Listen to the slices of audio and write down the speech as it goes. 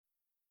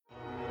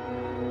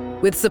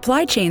With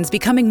supply chains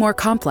becoming more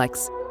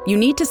complex, you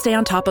need to stay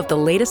on top of the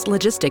latest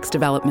logistics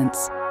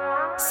developments.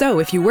 So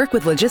if you work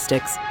with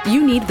logistics,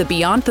 you need the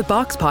Beyond the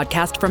Box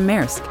podcast from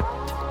Maersk.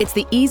 It's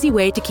the easy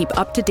way to keep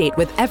up to date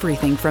with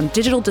everything from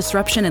digital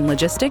disruption in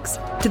logistics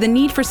to the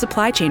need for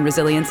supply chain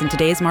resilience in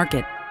today's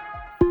market.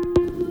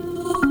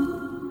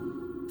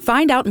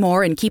 Find out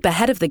more and keep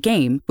ahead of the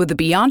game with the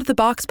Beyond the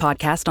Box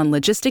podcast on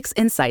logistics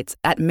insights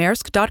at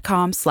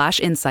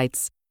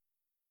maersk.com/insights.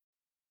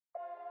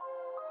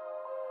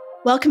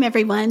 Welcome,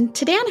 everyone.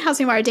 Today on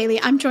Housing Wire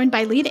Daily, I'm joined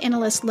by lead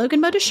analyst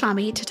Logan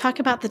Mohtashami to talk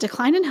about the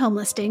decline in home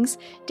listings,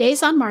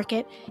 days on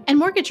market, and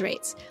mortgage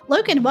rates.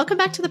 Logan, welcome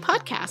back to the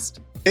podcast.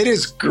 It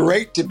is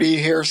great to be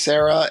here,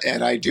 Sarah.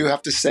 And I do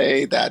have to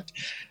say that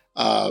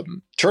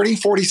turning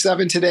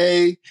 47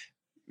 today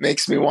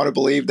makes me want to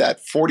believe that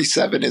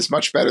 47 is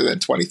much better than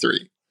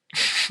 23.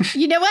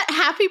 You know what?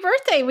 Happy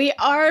birthday. We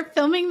are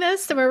filming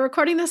this, so we're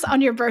recording this on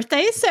your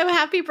birthday. So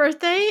happy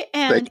birthday.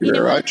 And thank you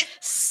very much.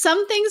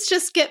 Some things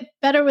just get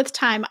better with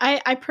time.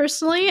 I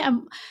personally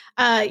am,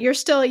 you're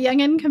still a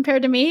youngin'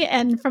 compared to me.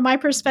 And from my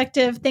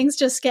perspective, things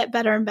just get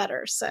better and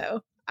better.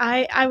 So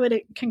I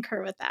would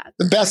concur with that.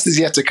 The best is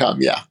yet to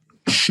come. Yeah.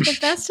 The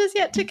best is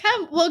yet to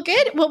come. Well,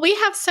 good. Well, we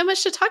have so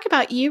much to talk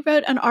about. You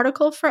wrote an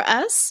article for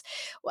us,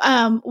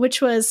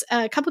 which was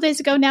a couple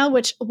days ago now,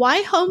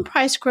 why home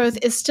price growth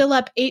is still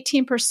up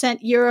 18%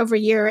 year over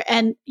year.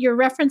 And you're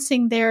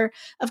referencing there,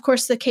 of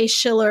course, the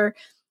Case-Shiller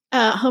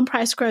home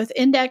price growth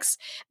index.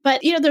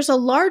 But, there's a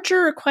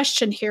larger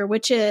question here,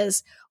 which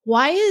is,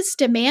 why is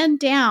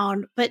demand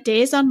down, but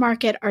days on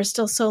market are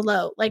still so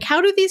low? Like, how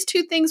do these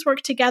two things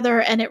work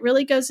together? And it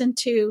really goes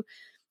into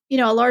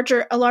a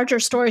larger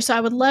story. So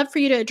I would love for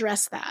you to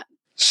address that.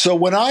 So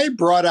when I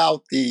brought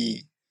out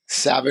the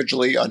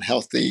savagely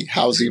unhealthy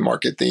housing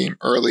market theme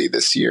early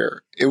this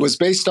year, it was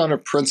based on a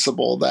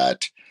principle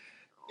that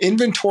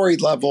inventory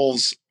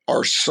levels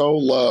are so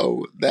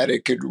low that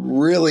it could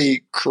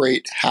really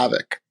create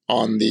havoc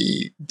on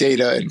the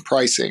data and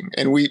pricing.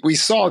 And we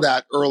saw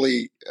that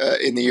early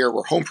in the year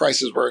where home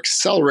prices were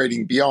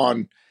accelerating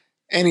beyond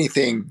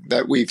anything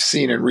that we've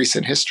seen in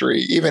recent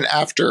history, even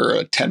after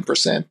a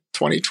 10%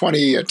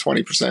 2020, a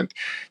 20%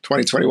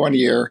 2021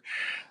 year.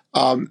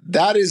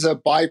 That is a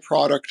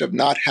byproduct of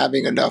not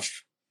having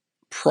enough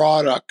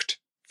product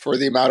for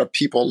the amount of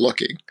people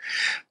looking.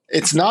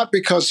 It's not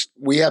because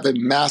we have a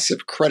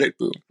massive credit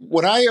boom.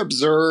 When I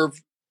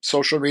observe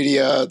social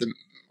media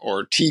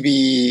or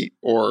TV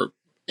or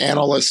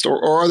analysts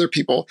or other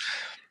people,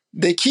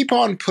 they keep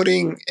on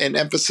putting an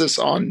emphasis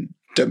on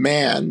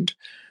demand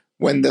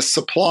when the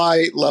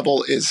supply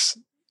level is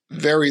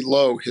very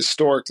low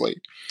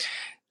historically.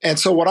 And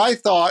so what I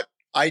thought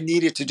I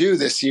needed to do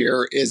this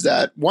year is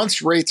that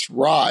once rates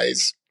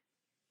rise,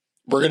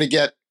 we're going to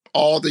get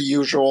all the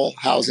usual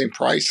housing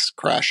price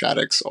crash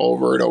addicts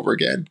over and over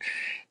again.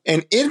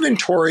 And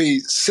inventory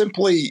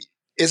simply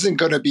isn't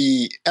going to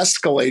be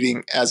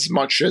escalating as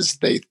much as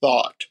they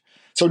thought.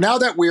 So now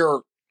that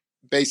we're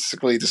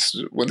basically,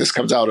 when this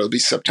comes out, it'll be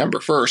September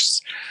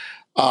 1st,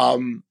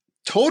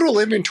 total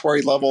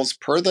inventory levels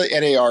per the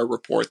NAR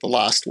report, the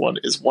last one,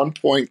 is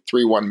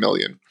 1.31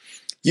 million.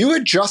 You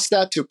adjust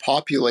that to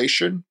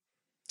population,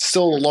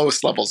 still the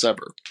lowest levels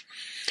ever.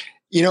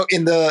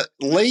 In the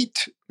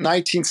late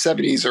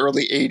 1970s,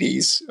 early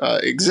 80s,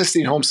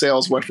 existing home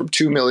sales went from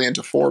 2 million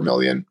to 4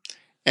 million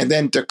and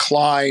then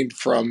declined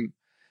from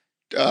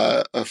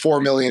 4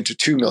 million to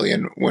 2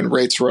 million when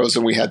rates rose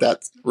and we had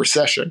that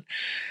recession.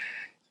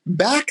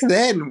 Back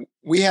then,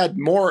 we had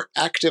more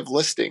active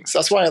listings.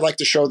 That's why I like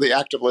to show the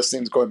active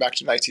listings going back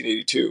to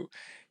 1982.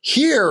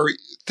 Here,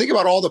 think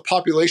about all the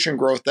population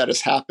growth that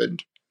has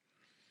happened.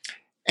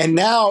 And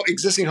now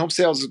existing home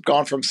sales have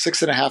gone from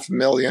 6.5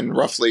 million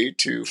roughly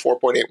to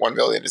 4.81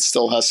 million. It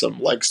still has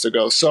some legs to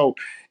go. So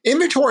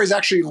inventory is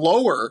actually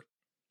lower,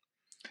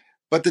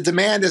 but the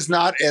demand is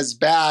not as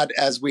bad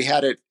as we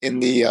had it in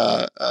the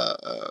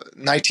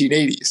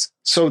 1980s.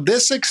 So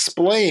this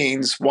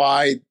explains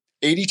why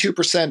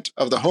 82%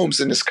 of the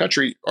homes in this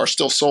country are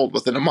still sold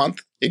within a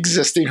month,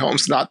 existing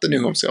homes, not the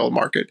new home sale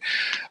market.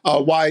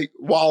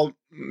 While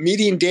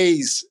median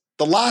days,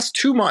 the last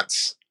 2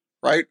 months,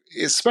 right,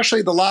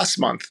 especially the last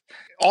month,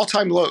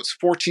 all-time lows,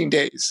 14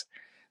 days.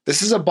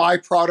 This is a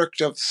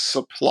byproduct of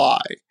supply.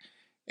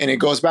 And it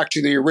goes back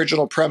to the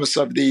original premise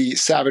of the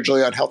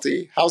savagely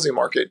unhealthy housing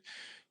market.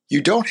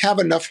 You don't have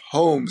enough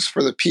homes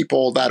for the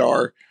people that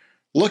are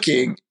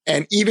looking.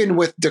 And even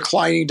with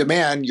declining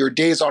demand, your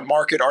days on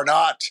market are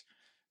not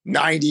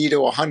 90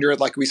 to 100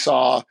 like we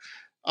saw,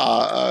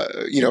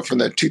 from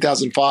the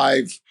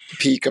 2005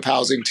 peak of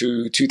housing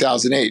to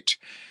 2008.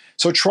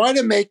 So trying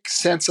to make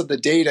sense of the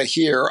data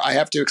here, I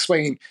have to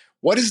explain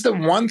what is the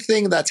one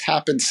thing that's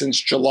happened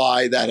since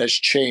July that has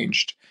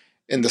changed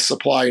in the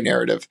supply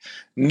narrative.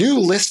 New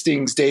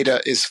listings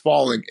data is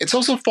falling. It's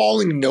also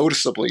falling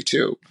noticeably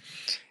too.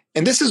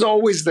 And this is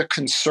always the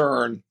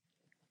concern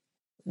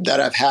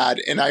that I've had.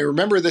 And I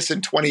remember this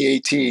in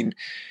 2018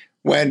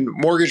 when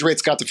mortgage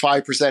rates got to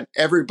 5%,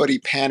 everybody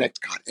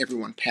panicked. God,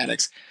 everyone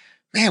panics.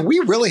 Man, we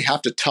really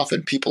have to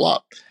toughen people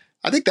up.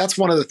 I think that's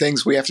one of the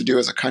things we have to do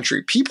as a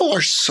country. People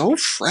are so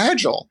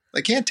fragile.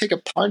 They can't take a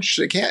punch.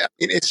 They can't.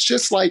 It's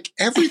just like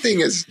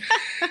everything is.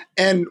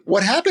 And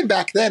what happened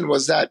back then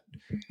was that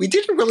we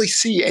didn't really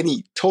see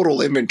any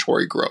total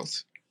inventory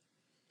growth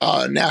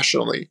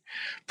nationally.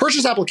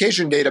 Purchase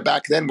application data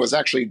back then was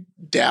actually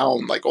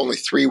down like only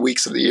 3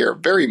 weeks of the year,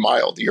 very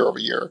mild year over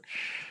year.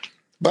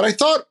 But I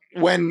thought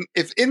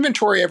if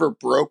inventory ever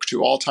broke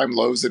to all-time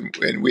lows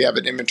and we have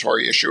an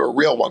inventory issue, a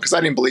real one, because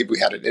I didn't believe we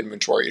had an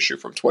inventory issue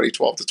from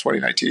 2012 to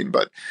 2019,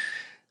 but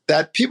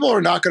that people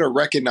are not going to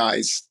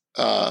recognize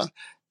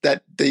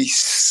that the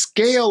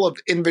scale of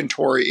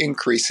inventory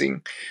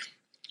increasing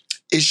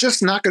is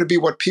just not going to be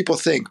what people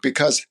think,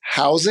 because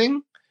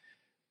housing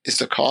is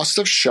the cost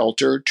of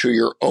shelter to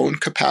your own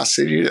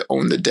capacity to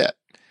own the debt.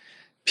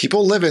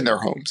 People live in their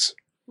homes.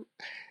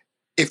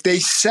 If they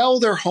sell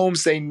their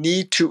homes, they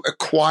need to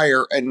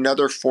acquire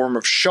another form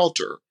of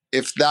shelter.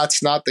 If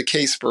that's not the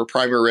case for a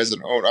primary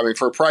resident owner,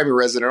 for a primary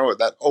resident owner,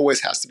 that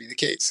always has to be the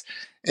case.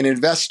 An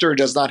investor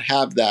does not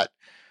have that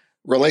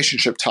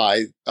relationship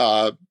tie,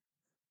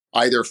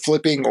 either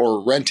flipping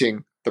or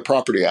renting the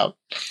property out.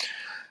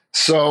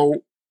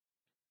 So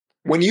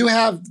when you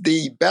have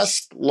the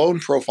best loan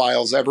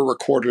profiles ever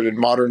recorded in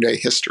modern day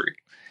history,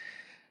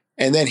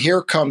 and then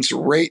here comes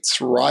rates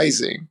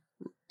rising,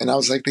 and I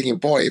was like thinking,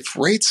 boy, if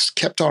rates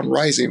kept on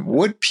rising,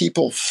 would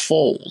people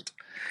fold?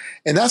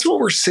 And that's what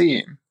we're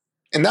seeing.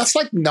 And that's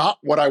like not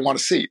what I want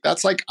to see.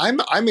 That's like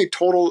I'm a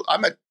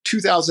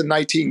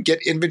 2019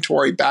 get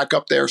inventory back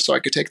up there so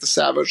I could take the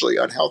savagely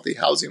unhealthy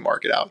housing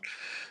market out.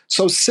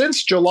 So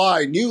since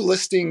July, new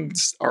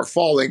listings are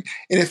falling.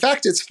 And in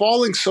fact, it's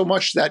falling so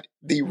much that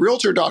the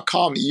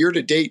Realtor.com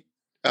year-to-date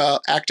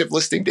active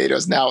listing data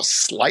is now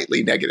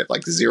slightly negative,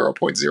 like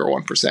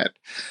 0.01%.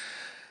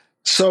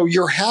 So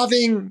you're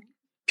having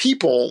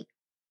people,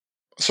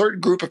 a certain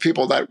group of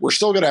people that we're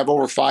still going to have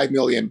over 5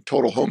 million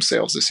total home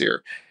sales this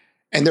year.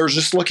 And they're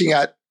just looking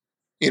at,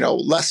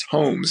 less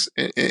homes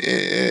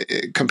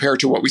compared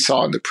to what we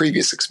saw in the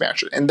previous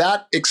expansion. And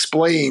that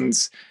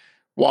explains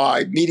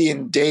why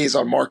median days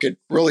on market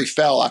really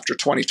fell after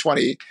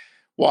 2020,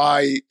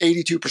 why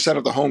 82%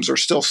 of the homes are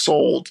still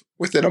sold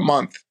within a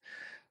month.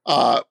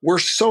 We're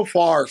so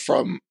far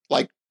from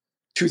like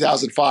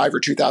 2005 or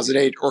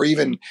 2008 or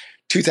even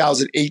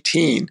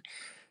 2018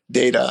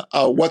 data.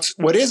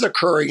 What is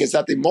occurring is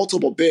that the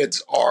multiple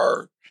bids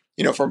are,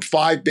 from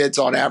 5 bids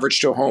on average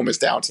to a home is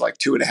down to like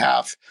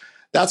 2.5.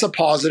 That's a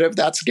positive.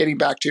 That's getting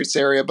back to its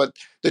area. But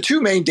the two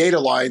main data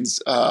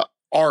lines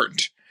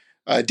aren't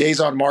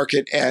days on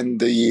market and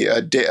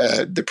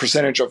the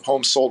percentage of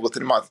homes sold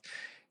within a month.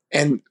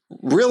 And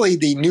really,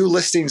 the new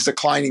listings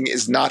declining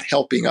is not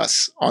helping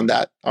us on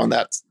that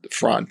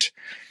front.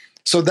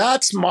 So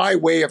that's my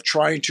way of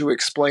trying to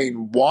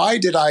explain why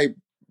did I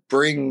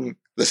bring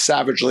the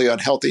savagely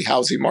unhealthy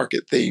housing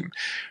market theme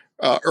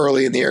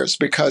early in the years,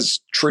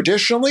 because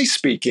traditionally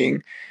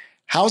speaking,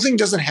 housing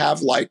doesn't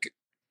have like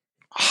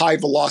high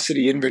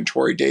velocity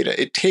inventory data.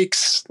 It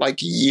takes like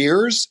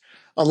years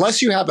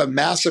unless you have a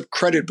massive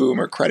credit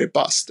boom or credit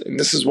bust. And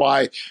this is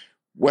why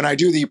when I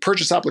do the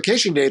purchase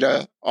application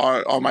data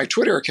on my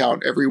Twitter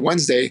account every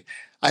Wednesday,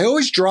 I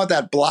always draw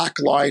that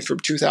black line from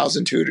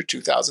 2002 to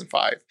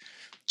 2005,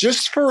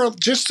 just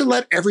to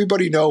let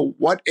everybody know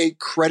what a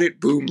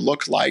credit boom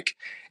looked like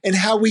and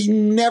how we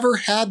never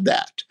had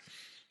that.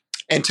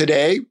 And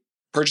today,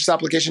 purchase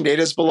application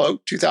data is below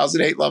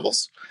 2008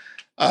 levels.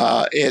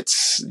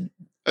 It's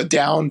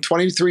down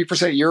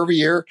 23% year over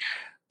year,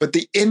 but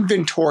the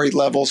inventory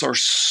levels are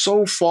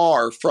so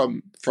far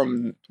from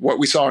what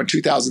we saw in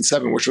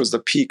 2007, which was the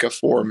peak of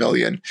 4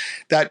 million,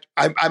 that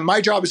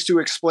my job is to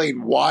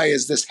explain why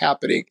is this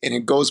happening. And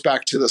it goes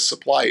back to the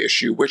supply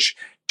issue, which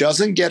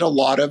doesn't get a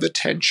lot of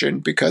attention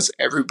because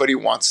everybody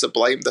wants to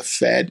blame the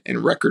Fed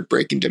and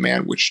record-breaking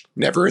demand, which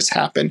never has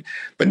happened.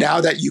 But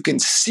now that you can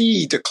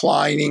see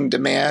declining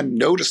demand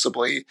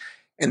noticeably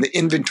and the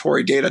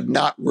inventory data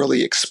not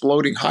really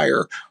exploding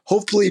higher,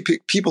 hopefully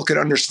people can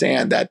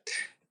understand that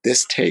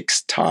this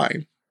takes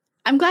time.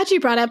 I'm glad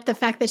you brought up the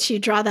fact that you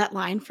draw that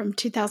line from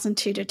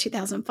 2002 to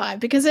 2005,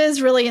 because it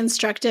is really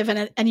instructive,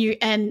 and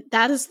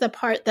that is the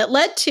part that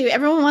led to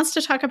everyone wants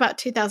to talk about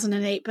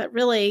 2008, but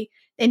really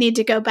they need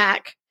to go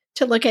back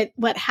to look at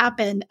what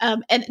happened.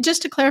 And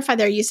just to clarify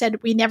there, you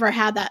said we never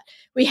had that.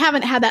 We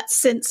haven't had that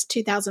since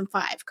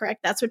 2005,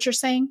 correct? That's what you're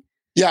saying?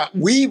 Yeah,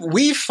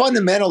 we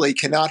fundamentally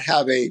cannot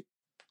have a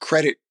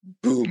credit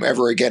boom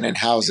ever again in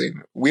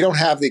housing. We don't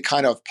have the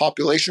kind of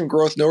population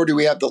growth, nor do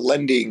we have the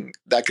lending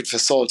that could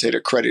facilitate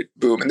a credit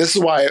boom. And this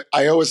is why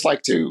I always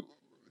like to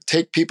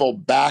take people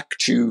back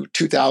to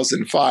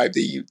 2005,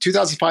 the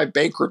 2005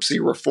 bankruptcy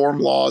reform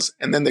laws,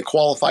 and then the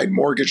qualified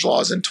mortgage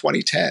laws in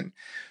 2010.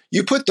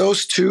 You put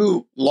those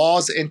two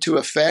laws into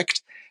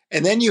effect,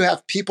 and then you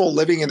have people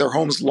living in their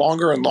homes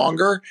longer and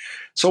longer.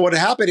 So what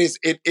happened is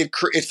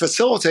it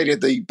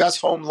facilitated the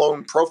best home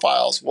loan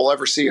profiles we'll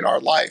ever see in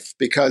our life,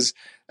 because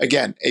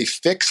again, a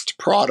fixed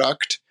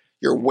product,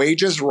 your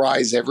wages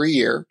rise every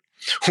year.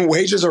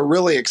 Wages are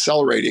really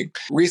accelerating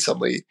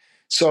recently.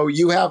 So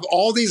you have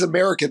all these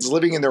Americans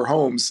living in their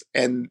homes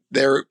and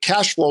their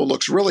cash flow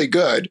looks really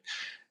good.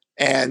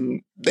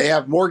 And they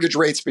have mortgage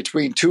rates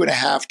between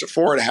 2.5% to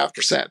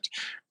 4.5%,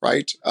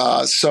 right?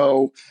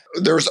 So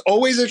there's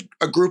always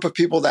a group of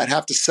people that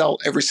have to sell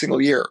every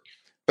single year.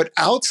 But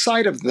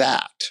outside of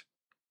that,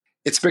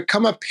 it's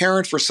become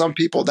apparent for some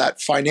people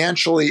that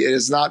financially it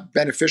is not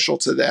beneficial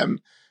to them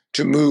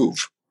to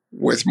move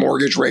with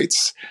mortgage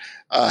rates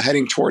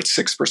heading towards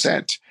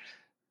 6%.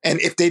 And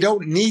if they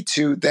don't need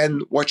to,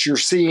 then what you're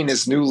seeing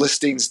is new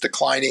listings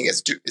declining.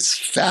 It's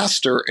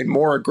faster and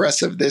more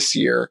aggressive this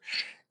year.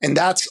 And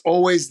that's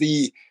always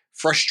the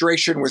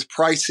frustration with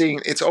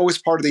pricing. It's always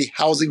part of the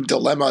housing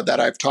dilemma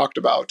that I've talked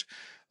about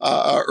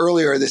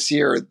earlier this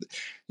year,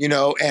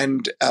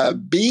 and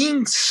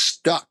being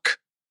stuck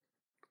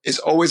is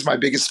always my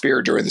biggest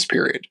fear during this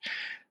period.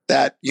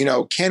 That,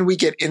 can we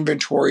get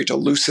inventory to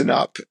loosen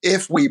up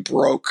if we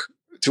broke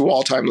to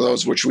all-time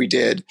lows, which we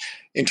did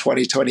in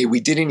 2020. We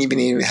didn't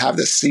even have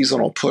the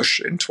seasonal push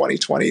in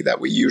 2020 that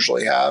we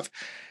usually have.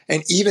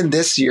 And even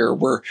this year,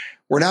 we're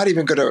not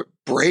even going to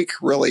break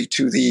really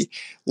to the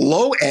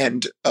low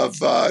end of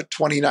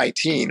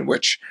 2019,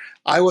 which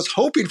I was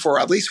hoping for.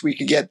 At least we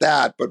could get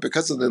that. But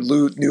because of the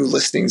new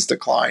listings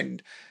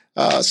declined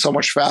so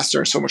much faster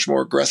and so much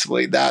more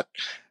aggressively, that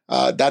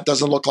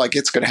doesn't look like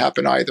it's going to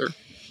happen either.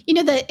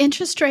 The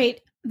interest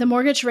rate, the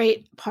mortgage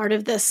rate part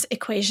of this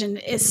equation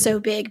is so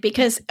big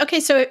because,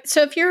 so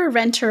if you're a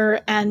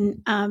renter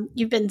and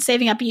you've been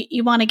saving up,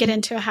 you want to get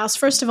into a house,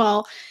 first of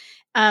all,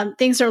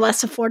 things are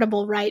less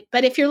affordable, right?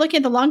 But if you're looking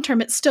at the long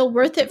term, it's still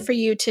worth it for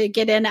you to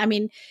get in. I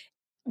mean,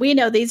 we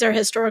know these are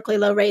historically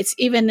low rates,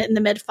 even in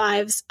the mid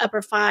fives,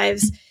 upper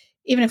fives.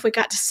 Even if we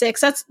got to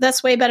 6,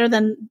 that's way better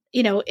than,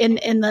 in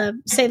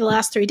the, say, the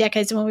last 3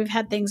 decades when we've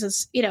had things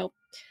as,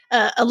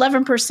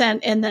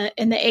 11% in the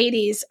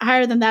 80s,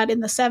 higher than that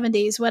in the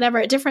 70s, whatever,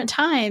 at different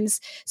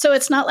times. So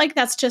it's not like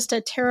that's just a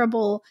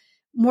terrible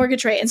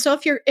mortgage rate. And so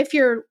if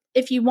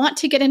you want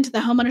to get into the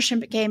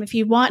homeownership game, if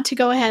you want to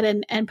go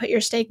ahead and put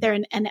your stake there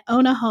and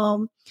own a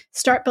home,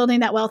 start building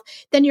that wealth,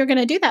 then you're going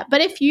to do that.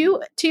 But if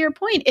you, to your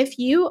point, if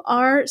you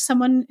are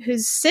someone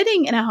who's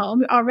sitting in a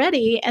home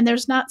already and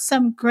there's not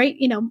some great,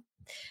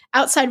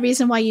 outside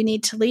reason why you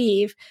need to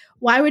leave,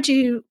 why would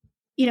you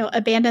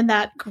abandon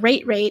that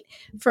great rate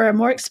for a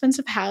more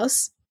expensive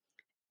house?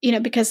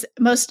 Because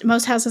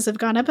most houses have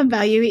gone up in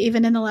value,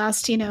 even in the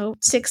last,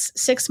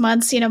 6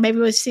 months, maybe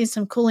we've seen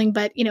some cooling,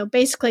 but,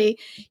 basically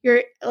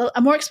you're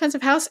a more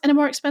expensive house and a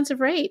more expensive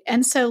rate.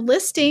 And so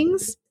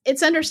listings,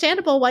 it's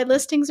understandable why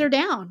listings are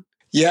down.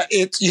 Yeah.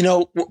 It's,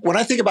 when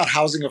I think about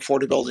housing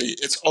affordability,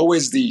 it's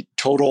always the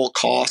total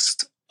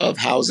cost of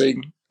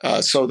housing.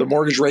 So the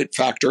mortgage rate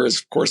factor is,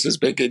 of course, is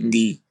big in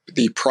the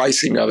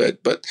pricing of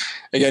it. But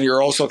again,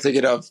 you're also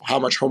thinking of how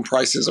much home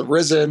prices have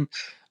risen,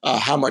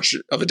 how much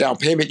of a down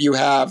payment you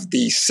have,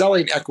 the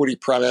selling equity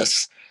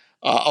premise.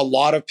 A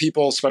lot of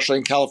people, especially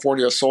in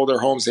California, sold their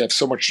homes. They have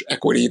so much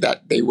equity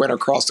that they went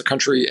across the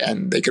country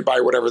and they could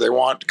buy whatever they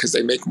want because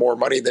they make more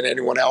money than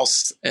anyone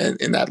else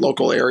in that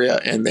local area.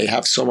 And they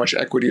have so much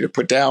equity to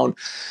put down.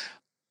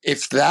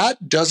 If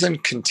that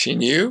doesn't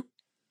continue,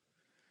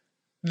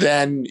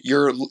 then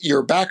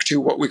you're back to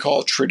what we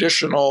call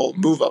traditional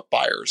move-up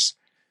buyers.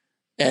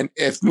 And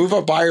if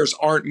move-up buyers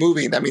aren't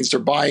moving, that means they're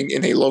buying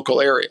in a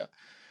local area.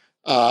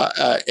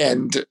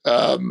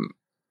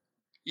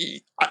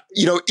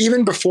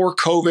 Even before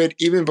COVID,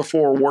 even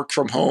before work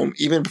from home,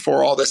 even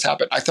before all this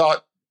happened, I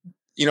thought,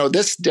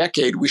 this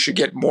decade we should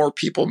get more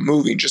people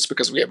moving just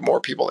because we have more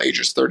people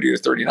ages 30 to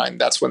 39.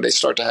 That's when they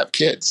start to have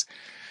kids.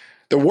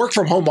 The work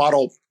from home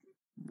model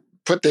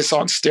put this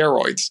on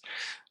steroids.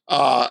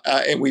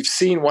 And we've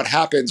seen what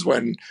happens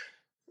when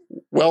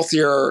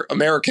wealthier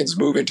Americans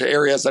move into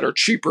areas that are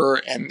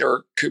cheaper and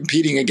they're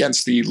competing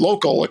against the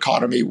local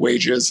economy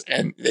wages,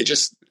 and they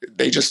just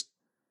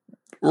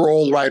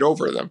roll right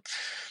over them.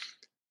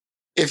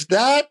 If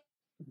that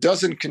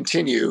doesn't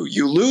continue,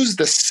 you lose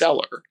the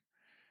seller,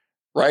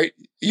 right?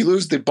 You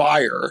lose the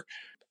buyer.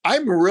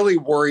 I'm really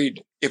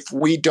worried if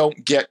we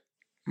don't get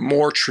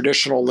more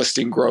traditional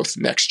listing growth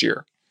next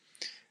year.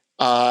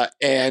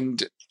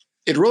 And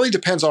it really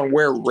depends on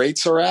where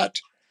rates are at.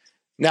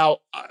 Now,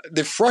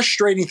 the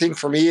frustrating thing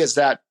for me is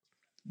that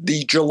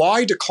the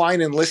July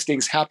decline in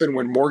listings happened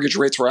when mortgage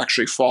rates were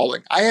actually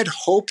falling. I had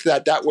hoped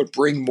that would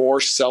bring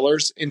more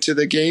sellers into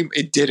the game.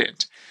 It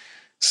didn't.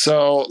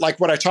 So like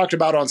what I talked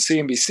about on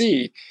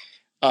CNBC,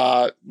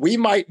 we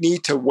might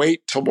need to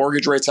wait till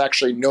mortgage rates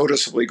actually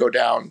noticeably go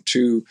down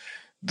to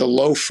the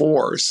low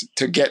 4s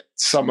to get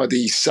some of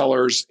the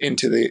sellers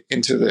into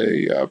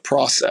the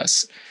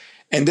process.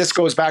 And this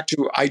goes back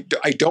to I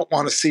don't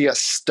want to see us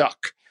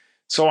stuck.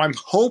 So I'm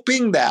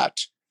hoping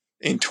that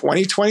in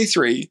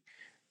 2023,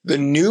 the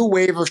new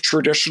wave of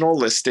traditional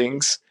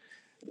listings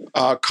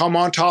come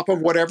on top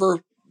of whatever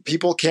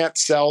people can't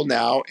sell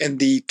now, and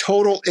the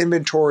total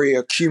inventory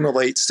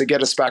accumulates to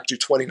get us back to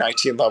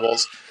 2019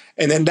 levels.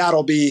 And then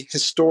that'll be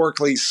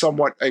historically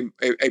somewhat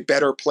a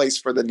better place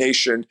for the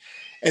nation.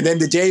 And then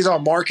the days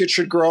on market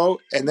should grow.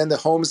 And then the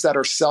homes that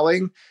are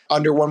selling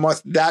under 1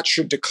 month, that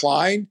should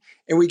decline.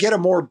 And we get a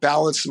more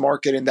balanced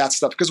market in that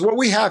stuff. Because what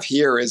we have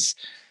here is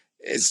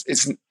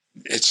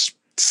it's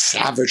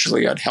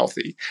savagely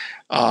unhealthy.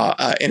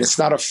 And it's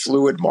not a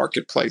fluid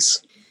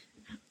marketplace.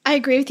 I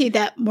agree with you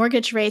that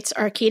mortgage rates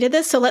are key to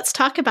this. So let's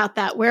talk about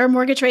that. Where are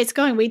mortgage rates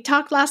going? We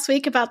talked last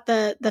week about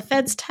the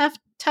Fed's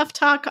tough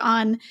talk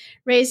on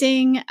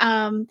raising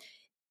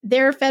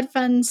their Fed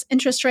funds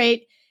interest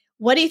rate.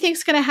 What do you think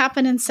is going to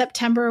happen in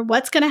September?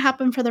 What's going to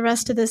happen for the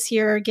rest of this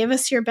year? Give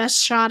us your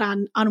best shot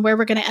on where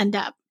we're going to end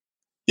up.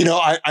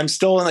 I'm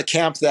still in the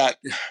camp that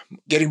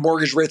getting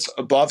mortgage rates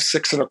above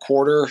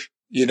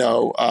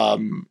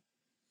 6.25%,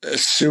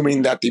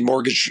 assuming that the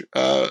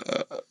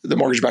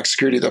mortgage-backed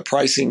security, the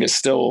pricing is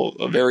still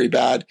very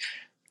bad.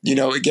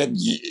 Again,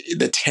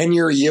 the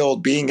 10-year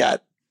yield being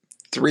at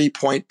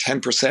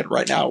 3.10%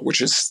 right now, which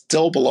is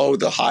still below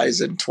the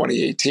highs in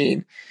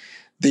 2018.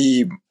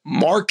 The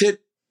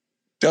market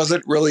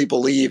doesn't really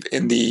believe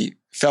in the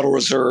Federal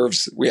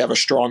Reserve's "we have a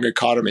strong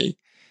economy"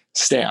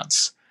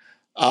 stance.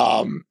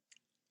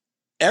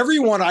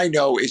 Everyone I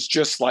know is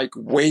just like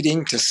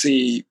waiting to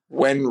see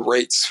when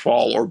rates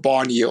fall or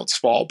bond yields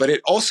fall, but it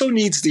also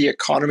needs the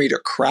economy to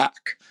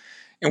crack.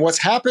 And what's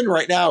happened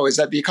right now is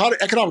that the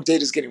economic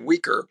data is getting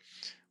weaker,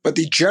 but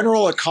the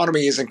general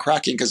economy isn't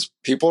cracking because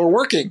people are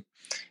working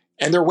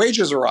and their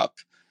wages are up.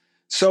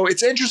 So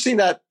it's interesting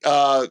that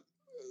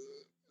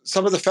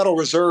some of the Federal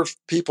Reserve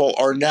people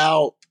are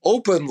now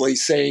openly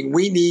saying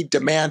we need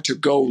demand to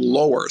go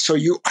lower. So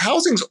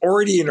housing's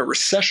already in a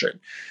recession.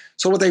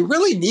 So what they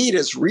really need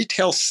is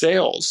retail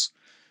sales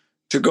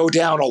to go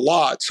down a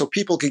lot so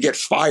people can get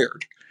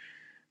fired,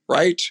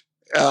 right?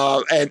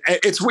 And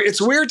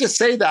it's weird to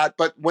say that,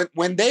 but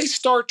when they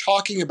start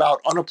talking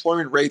about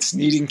unemployment rates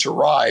needing to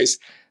rise,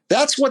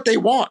 that's what they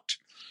want,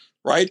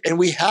 right? And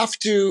we have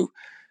to,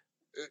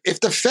 if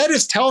the Fed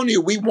is telling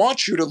you we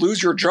want you to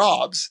lose your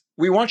jobs,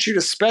 we want you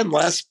to spend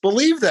less,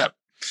 believe them,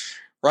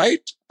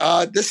 right?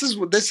 This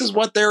is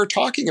what they're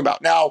talking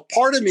about. Now,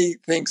 part of me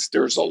thinks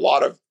there's a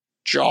lot of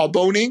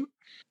jawboning.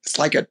 It's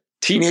like a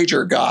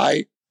teenager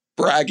guy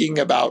bragging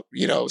about,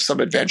 some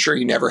adventure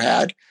he never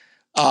had.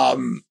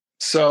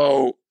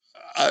 So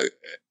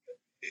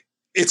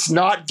it's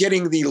not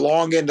getting the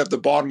long end of the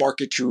bond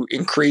market to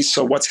increase.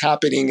 So what's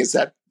happening is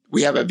that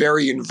we have a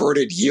very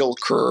inverted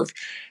yield curve.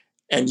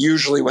 And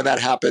usually when that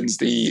happens,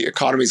 the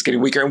economy is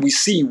getting weaker. And we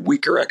see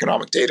weaker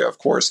economic data, of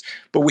course,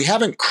 but we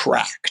haven't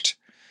cracked,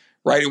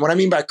 right? And what I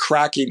mean by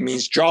cracking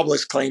means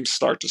jobless claims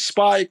start to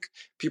spike.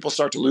 People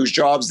start to lose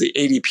jobs. The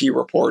ADP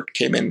report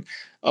came in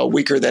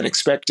weaker than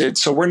expected.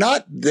 So we're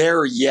not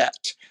there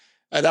yet.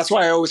 That's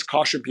why I always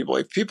caution people.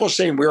 If people are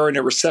saying we're in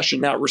a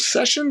recession now,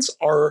 recessions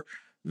are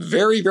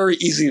very, very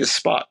easy to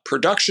spot.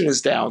 Production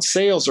is down,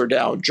 sales are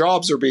down,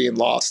 jobs are being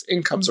lost,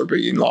 incomes are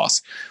being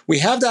lost. We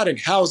have that in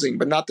housing,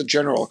 but not the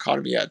general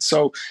economy yet.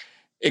 So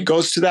it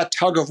goes to that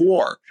tug of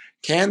war.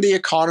 Can the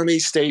economy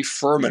stay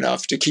firm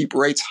enough to keep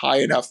rates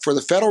high enough for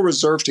the Federal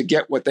Reserve to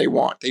get what they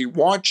want? They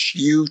want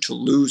you to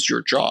lose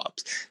your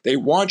jobs. They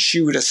want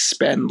you to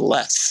spend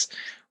less,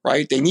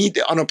 right? They need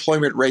the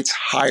unemployment rates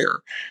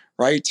higher,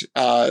 right?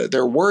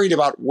 They're worried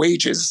about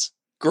wages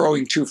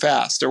growing too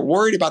fast. They're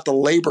worried about the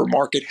labor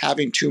market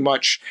having too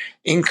much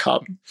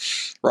income,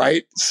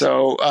 right?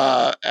 So,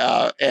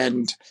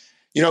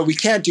 we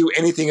can't do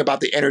anything about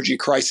the energy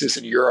crisis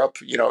in Europe.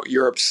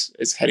 Europe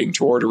is heading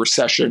toward a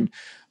recession.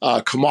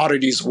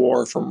 Commodities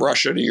war from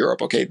Russia to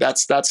Europe. Okay,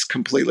 that's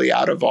completely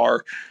out of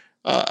our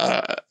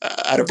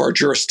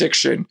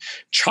jurisdiction.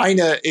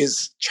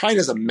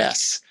 China's a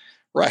mess,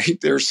 right?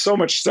 There's so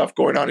much stuff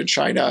going on in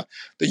China.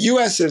 The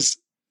U.S. is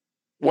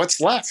what's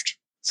left.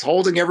 It's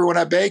holding everyone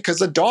at bay because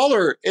the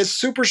dollar is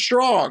super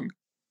strong.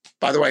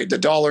 By the way, the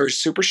dollar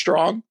is super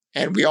strong.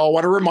 And we all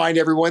want to remind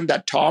everyone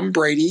that Tom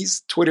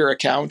Brady's Twitter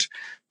account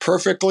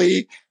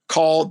perfectly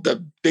called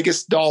the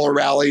biggest dollar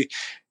rally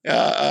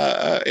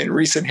in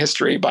recent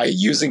history by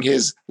using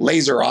his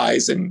laser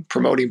eyes and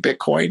promoting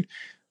Bitcoin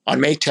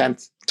on May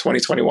 10th,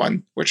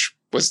 2021, which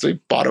was the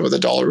bottom of the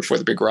dollar before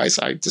the big rise.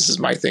 This is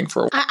my thing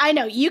for a while. I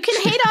know you can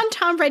hate on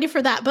Tom Brady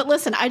for that, but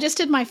listen, I just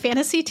did my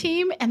fantasy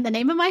team, and the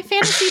name of my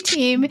fantasy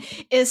team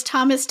is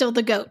Tom is Still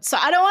the GOAT. So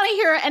I don't want to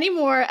hear any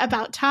more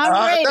about Tom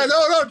Brady. No.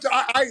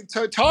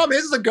 Tom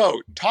is the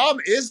GOAT. Tom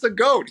is the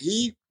GOAT.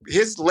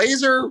 His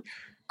laser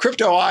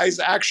crypto eyes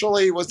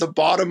actually was the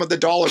bottom of the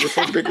dollar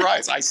before the big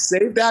rise. I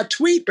saved that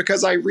tweet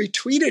because I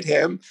retweeted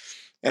him,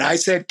 and I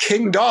said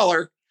King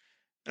Dollar,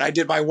 and I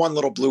did my one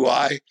little blue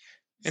eye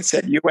and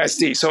said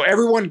USD. So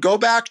everyone go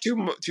back to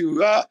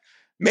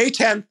May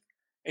 10th,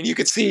 and you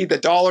could see the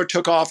dollar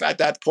took off at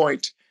that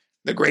point.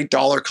 The great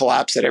dollar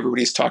collapse that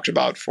everybody's talked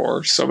about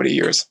for so many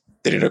years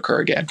didn't occur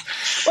again.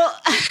 Well,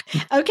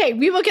 okay,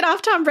 we will get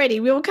off Tom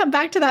Brady. We will come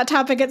back to that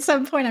topic at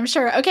some point, I'm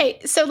sure. Okay,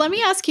 so let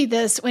me ask you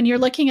this. When you're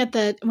looking at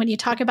when you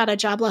talk about a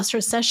job loss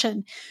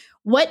recession,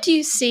 what do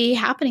you see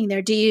happening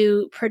there? Do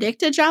you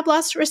predict a job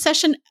loss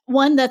recession?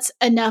 One that's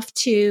enough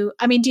to,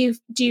 do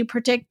you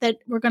predict that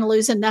we're going to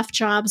lose enough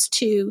jobs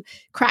to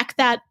crack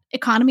that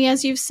economy,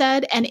 as you've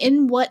said? And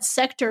in what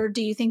sector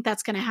do you think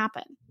that's going to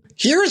happen?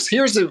 Here's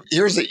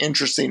the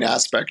interesting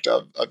aspect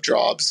of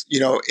jobs.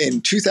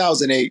 In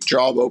 2008,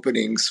 job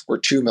openings were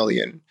 2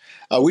 million.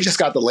 We just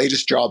got the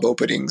latest job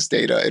openings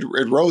data.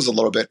 It rose a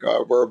little bit.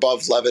 We're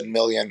above 11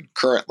 million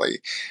currently.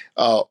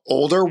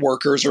 Older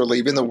workers are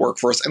leaving the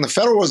workforce, and the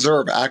Federal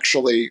Reserve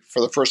actually,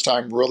 for the first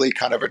time, really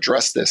kind of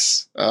addressed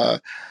this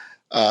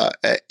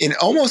in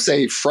almost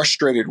a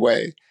frustrated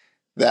way.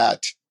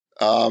 That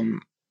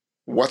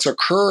what's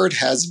occurred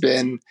has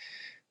been,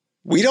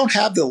 we don't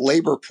have the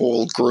labor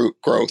pool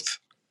growth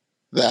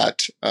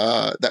that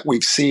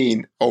we've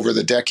seen over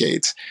the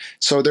decades.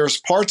 So there's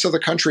parts of the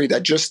country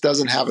that just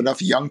doesn't have enough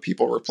young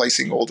people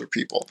replacing older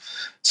people.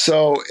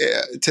 So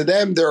to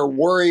them, they're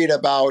worried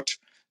about,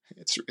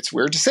 it's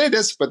weird to say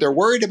this, but they're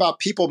worried about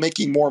people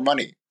making more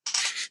money.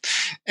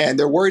 And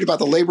they're worried about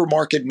the labor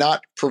market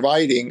not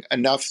providing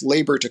enough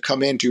labor to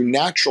come in to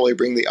naturally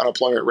bring the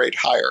unemployment rate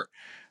higher.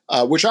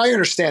 Which I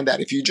understand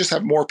that if you just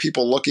have more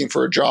people looking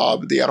for a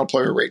job, the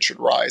unemployment rate should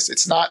rise.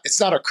 It's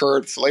not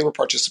occurred. Labor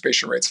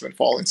participation rates have been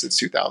falling since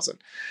 2000.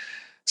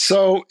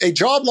 So a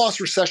job loss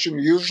recession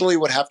usually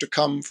would have to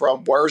come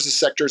from, where's the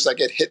sectors that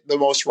get hit the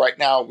most right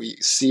now? We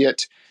see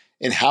it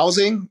in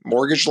housing,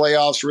 mortgage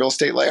layoffs, real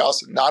estate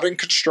layoffs, not in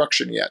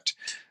construction yet.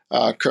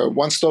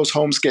 Once those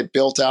homes get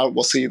built out,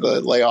 we'll see the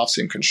layoffs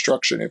in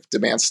construction if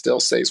demand still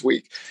stays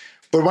weak.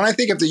 But when I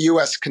think of the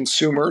U.S.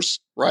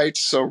 consumers, right,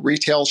 so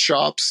retail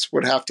shops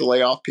would have to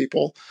lay off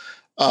people,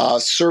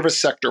 service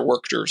sector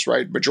workers,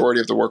 right,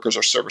 majority of the workers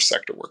are service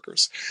sector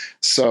workers.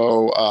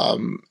 So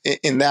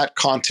in that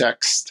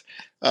context,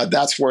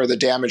 that's where the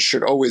damage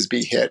should always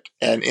be hit.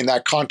 And in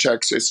that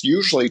context, it's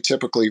usually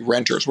typically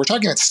renters. We're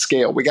talking at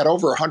scale. We got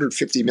over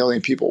 150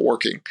 million people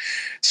working.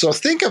 So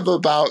think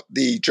about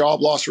the job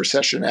loss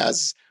recession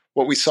as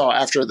what we saw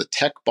after the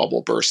tech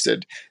bubble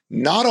bursted.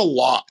 Not a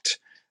lot.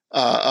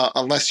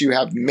 Unless you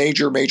have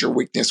major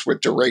weakness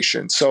with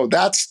duration. So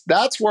that's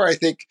where I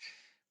think,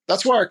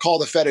 that's why I call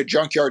the Fed a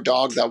junkyard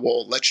dog that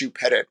will let you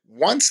pet it.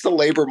 Once the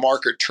labor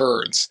market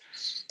turns,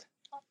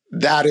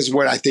 that is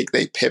when I think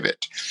they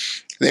pivot.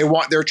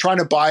 They're trying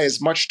to buy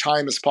as much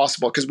time as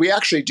possible, because we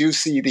actually do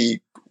see the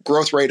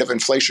growth rate of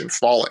inflation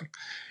falling,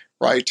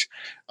 right?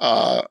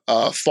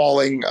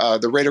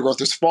 The rate of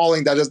growth is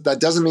falling. That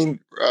doesn't mean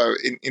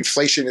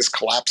inflation is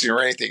collapsing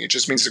or anything. It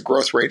just means the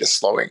growth rate is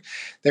slowing.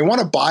 They want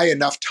to buy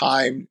enough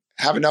time,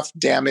 have enough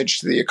damage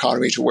to the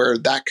economy to where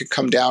that could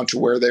come down to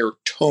where their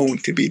tone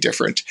could be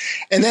different.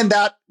 And then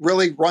that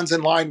really runs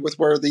in line with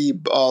where the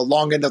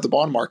long end of the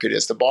bond market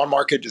is. The bond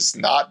market is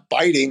not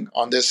biting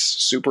on this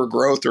super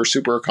growth or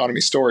super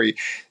economy story.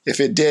 If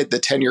it did, the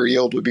 10-year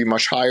yield would be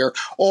much higher.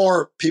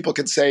 Or people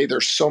could say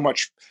there's so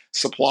much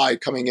supply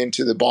coming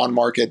into the bond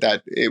market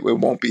that it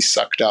won't be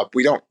sucked up.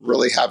 We don't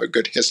really have a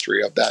good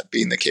history of that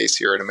being the case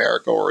here in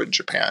America or in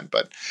Japan,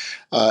 but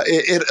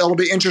it'll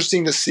be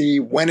interesting to see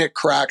when it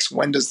cracks.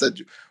 What does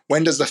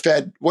the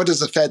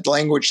Fed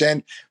language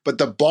end? But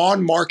the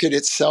bond market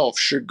itself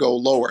should go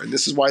lower, and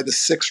this is why the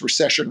 6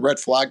 recession red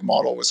flag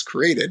model was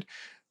created.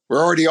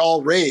 We're already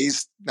all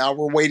raised. Now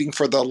we're waiting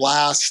for the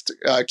last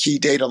key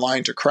data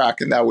line to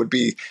crack, and that would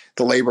be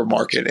the labor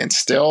market. And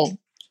still,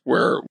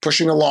 we're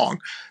pushing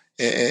along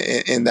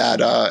in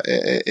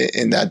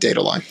that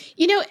data line.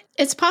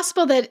 It's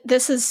possible that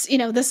this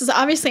is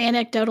obviously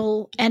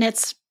anecdotal, and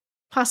it's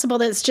possible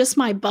that it's just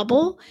my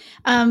bubble.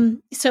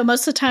 So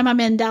most of the time I'm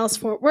in Dallas,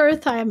 Fort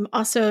Worth. I'm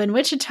also in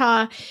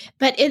Wichita,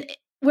 but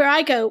where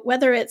I go,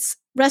 whether it's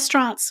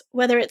restaurants,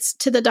 whether it's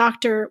to the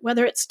doctor,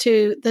 whether it's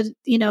to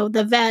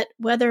the vet,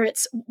 whether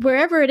it's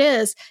wherever it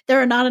is,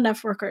 there are not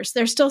enough workers.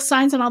 There's still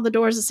signs on all the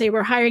doors that say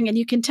we're hiring. And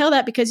you can tell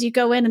that because you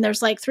go in and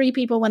there's like 3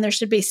 people when there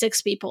should be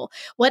 6 people,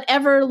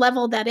 whatever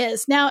level that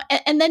is. Now,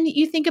 and then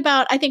you think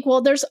about, I think,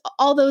 well, there's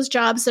all those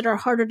jobs that are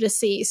harder to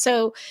see.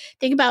 So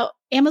think about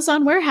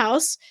Amazon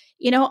warehouse,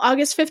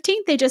 August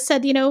 15th, they just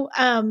said,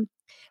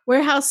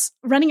 warehouse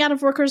running out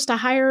of workers to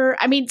hire.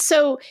 I mean,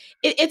 so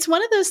it's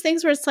one of those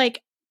things where it's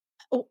like,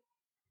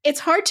 it's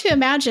hard to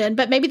imagine,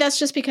 but maybe that's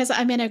just because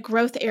I'm in a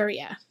growth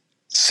area.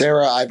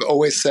 Sarah, I've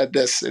always said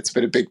this. It's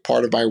been a big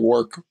part of my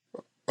work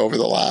over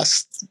the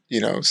last,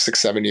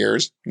 6-7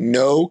 years.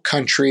 No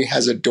country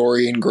has a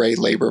Dorian Gray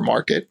labor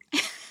market,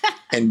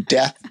 and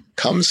death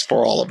comes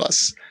for all of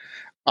us.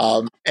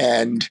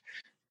 And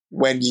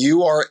when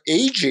you are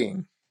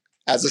aging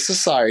as a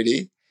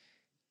society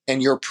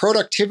and your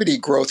productivity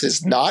growth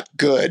is not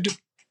good,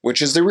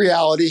 which is the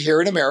reality here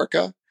in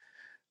America,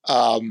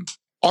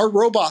 our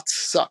robots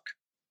suck.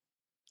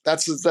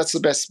 That's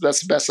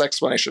the best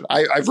explanation.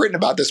 I've written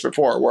about this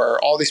before, where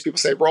all these people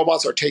say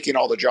robots are taking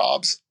all the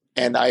jobs.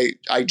 And I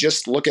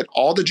just look at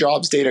all the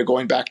jobs data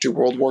going back to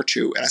World War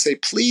II, and I say,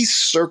 please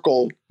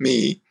circle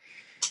me.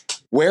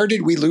 Where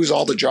did we lose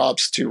all the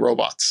jobs to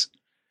robots?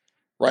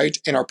 Right?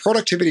 And our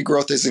productivity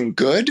growth isn't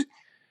good,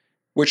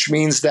 which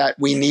means that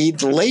we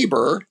need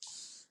labor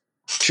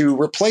to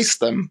replace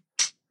them.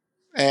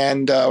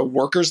 And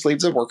workers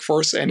leave the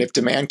workforce. And if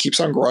demand keeps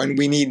on growing,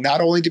 we need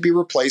not only to be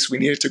replaced, we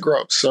need it to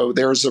grow. So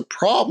there's a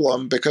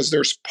problem because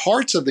there's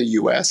parts of the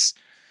U.S.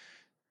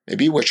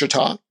 maybe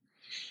Wichita,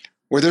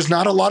 where there's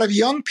not a lot of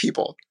young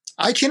people.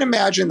 I can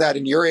imagine that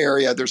in your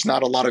area, there's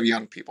not a lot of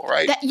young people,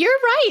 right? You're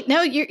right.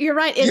 No, you're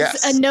right. It's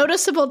Yes. a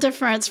noticeable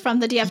difference from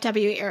the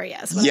DFW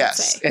area.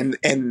 Yes, and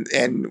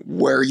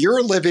where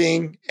you're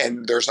living,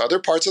 and there's other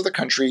parts of the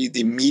country,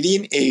 the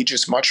median age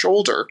is much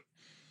older.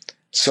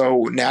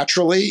 So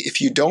naturally, if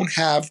you don't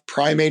have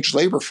prime age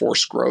labor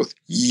force growth,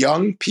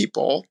 young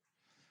people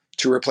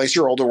to replace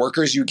your older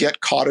workers, you get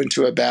caught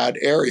into a bad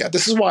area.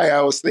 This is why I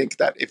always think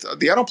that if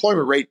the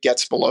unemployment rate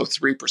gets below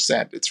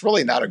 3%, it's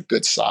really not a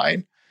good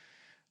sign.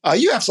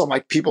 You have some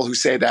like people who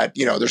say that,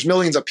 there's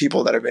millions of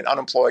people that have been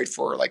unemployed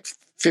for like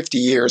 50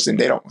 years and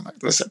they don't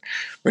listen.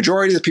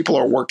 Majority of the people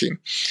are working.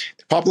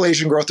 The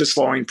population growth is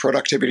slowing.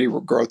 Productivity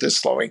growth is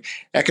slowing.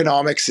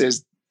 Economics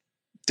is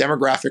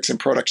demographics and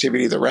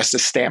productivity. The rest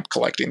is stamp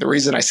collecting. The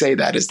reason I say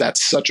that is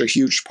that's such a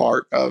huge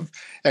part of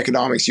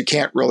economics. You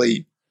can't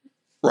really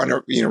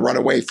run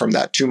away from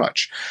that too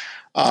much.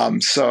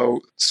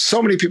 So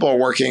many people are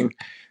working.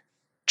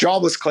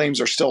 Jobless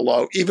claims are still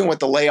low. Even with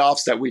the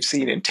layoffs that we've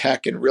seen in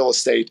tech and real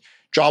estate,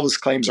 jobless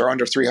claims are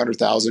under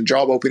 300,000.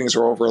 Job openings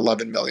are over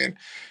 11 million.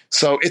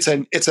 So it's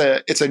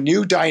a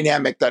new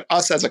dynamic that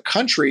us as a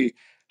country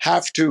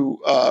have to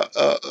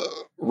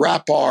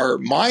wrap our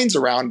minds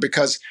around,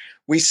 because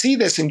we see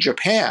this in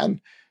Japan.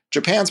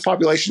 Japan's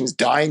population is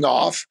dying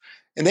off,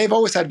 and they've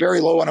always had very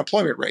low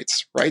unemployment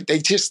rates, right? They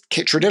just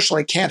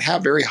traditionally can't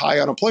have very high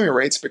unemployment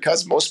rates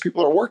because most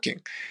people are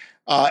working.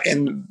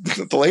 And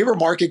the labor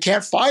market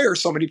can't fire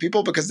so many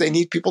people because they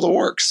need people to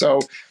work. So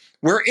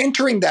we're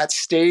entering that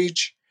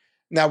stage.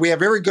 Now, we have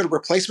very good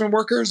replacement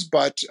workers,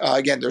 but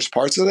again, there's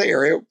parts of the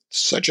area,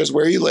 such as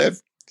where you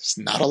live, there's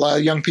not a lot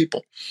of young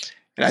people.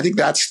 And I think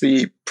that's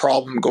the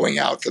problem going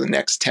out for the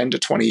next 10 to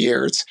 20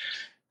 years,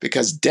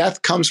 because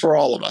death comes for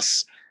all of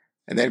us.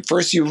 And then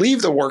first you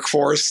leave the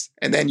workforce,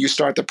 and then you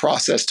start the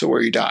process to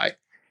where you die.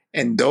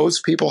 And those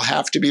people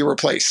have to be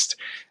replaced.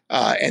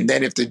 And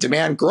then if the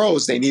demand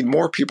grows, they need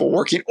more people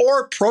working,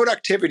 or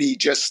productivity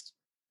just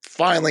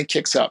finally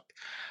kicks up.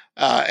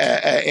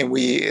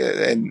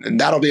 And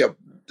that'll be a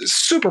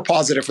super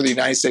positive for the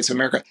United States of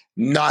America.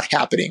 Not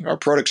happening. Our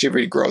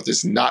productivity growth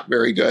is not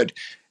very good.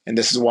 And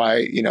this is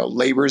why,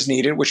 labor is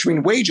needed, which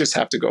means wages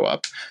have to go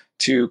up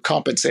to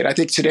compensate. I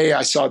think today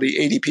I saw the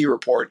ADP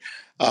report.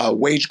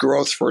 Wage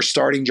growth for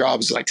starting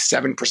jobs is like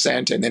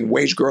 7%, and then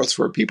wage growth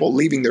for people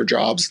leaving their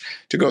jobs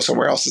to go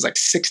somewhere else is like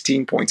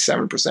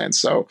 16.7%.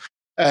 So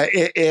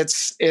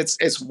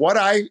it's what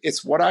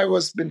I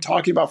was been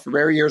talking about for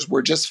many years.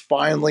 We're just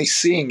finally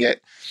seeing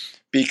it,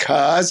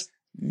 because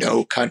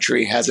no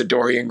country has a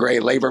Dorian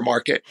Gray labor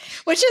market.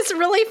 Which is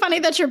really funny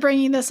that you're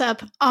bringing this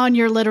up on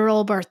your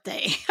literal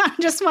birthday. I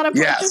just want to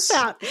point this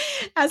out.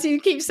 As you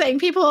keep saying,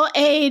 people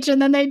age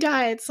and then they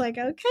die. It's like,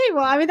 okay,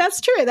 well, I mean,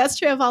 that's true. That's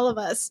true of all of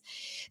us.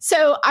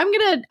 So I'm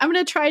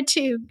gonna try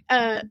to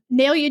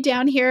nail you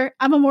down here.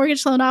 I'm a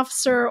mortgage loan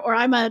officer, or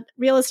I'm a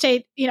real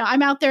estate.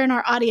 I'm out there in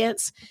our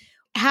audience.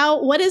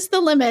 What is the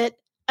limit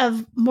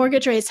of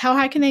mortgage rates? How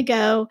high can they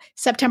go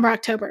September,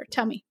 October?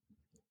 Tell me.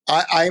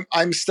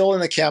 I'm still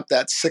in the camp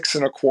that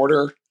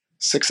 6.25,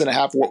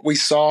 6.5. What we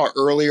saw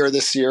earlier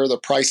this year, the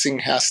pricing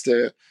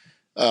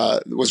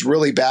was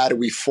really bad.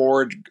 We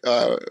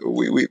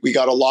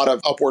got a lot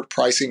of upward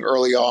pricing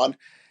early on,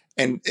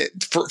 and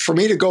for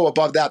me to go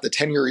above that, the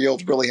 10-year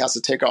yield really has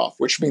to take off,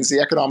 which means the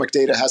economic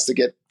data has to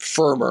get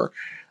firmer.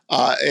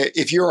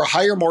 If you're a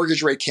higher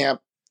mortgage rate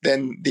camp,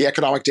 then the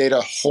economic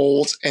data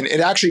holds, and it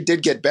actually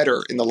did get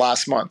better in the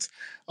last month.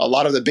 A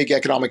lot of the big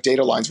economic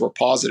data lines were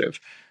positive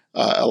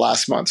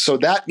last month. So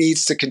that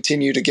needs to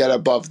continue to get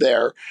above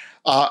there.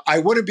 I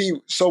wouldn't be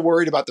so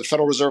worried about the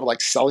Federal Reserve like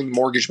selling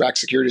mortgage-backed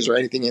securities or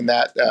anything in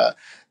that.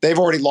 They've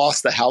already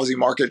lost the housing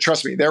market.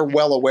 Trust me, they're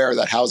well aware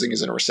that housing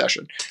is in a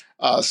recession.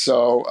 Not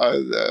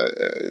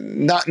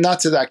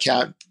to that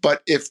count.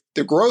 But if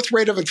the growth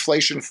rate of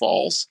inflation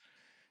falls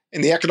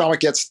and the economic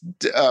gets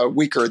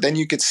weaker, then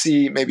you could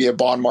see maybe a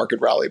bond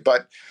market rally.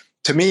 But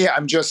to me,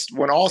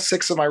 when all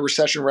 6 of my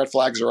recession red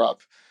flags are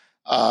up,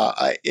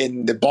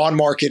 in the bond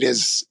market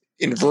is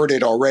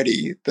inverted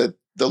already. The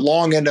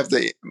long end of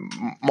the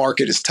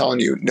market is telling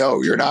you,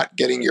 no, you're not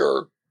getting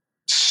your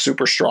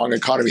super strong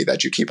economy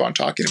that you keep on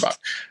talking about.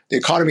 The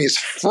economy is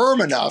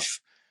firm enough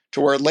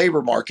to where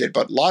labor market,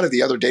 but a lot of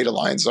the other data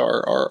lines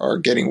are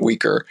getting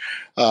weaker.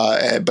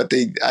 But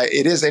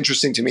it is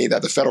interesting to me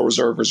that the Federal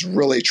Reserve is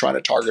really trying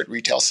to target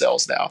retail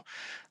sales now,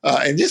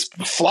 and just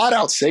flat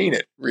out saying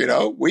it. We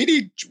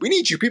need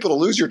you people to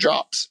lose your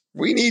jobs.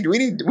 We need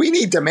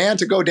demand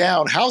to go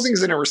down.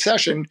 Housing's in a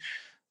recession.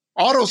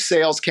 Auto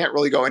sales can't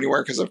really go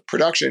anywhere because of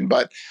production,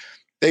 but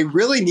they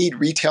really need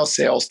retail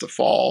sales to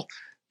fall.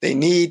 They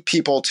need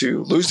people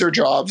to lose their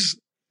jobs,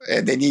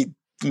 and they need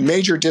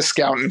major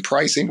discount in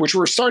pricing, which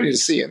we're starting to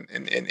see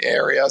in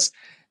areas.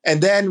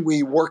 And then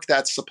we work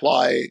that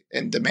supply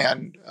and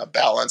demand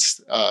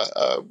balance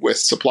with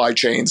supply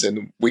chains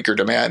and weaker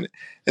demand.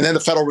 And then the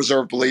Federal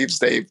Reserve believes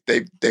they've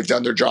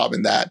done their job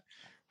in that.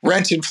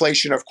 Rent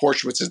inflation, of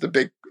course, which is the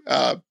big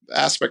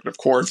aspect of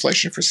core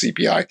inflation for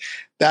CPI.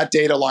 That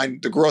data line,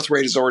 the growth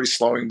rate is already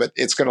slowing, but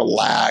it's going to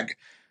lag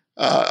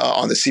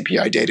on the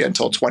CPI data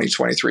until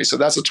 2023. So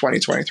that's a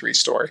 2023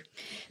 story.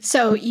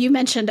 So you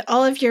mentioned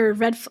all of your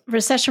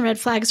recession red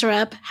flags are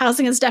up.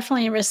 Housing is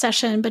definitely in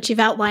recession, but you've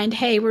outlined,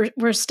 hey,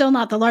 we're still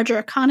not, the larger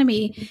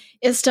economy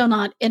is still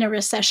not in a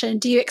recession.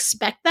 Do you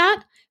expect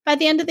that by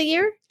the end of the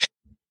year?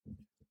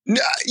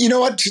 You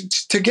know what?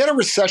 To get a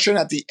recession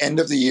at the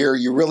end of the year,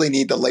 you really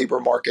need the labor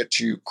market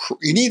you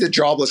need the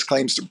jobless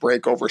claims to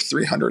break over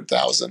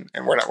 300,000,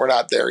 and we're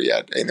not there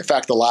yet. And in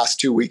fact, the last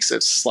 2 weeks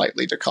have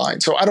slightly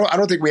declined. So I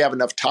don't think we have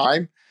enough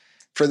time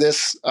for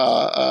this.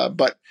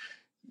 But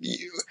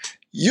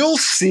you'll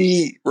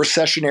see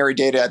recessionary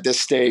data at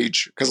this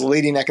stage because the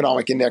leading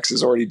economic index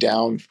is already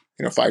down,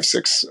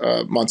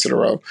 5-6 months in a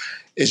row.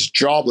 Is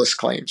jobless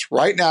claims.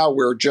 Right now,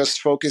 we're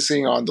just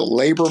focusing on the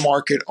labor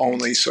market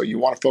only. So you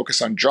want to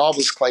focus on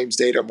jobless claims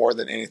data more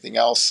than anything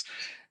else.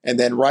 And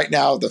then right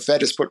now, the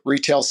Fed has put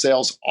retail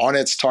sales on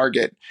its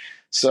target.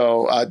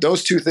 So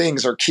those two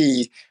things are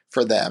key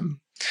for them.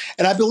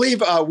 And I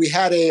believe we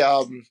had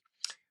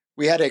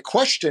a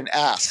question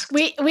asked.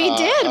 We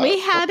did. We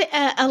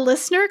had a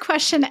listener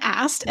question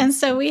asked. And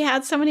so we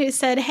had someone who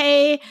said,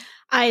 hey,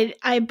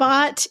 I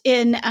bought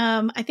in,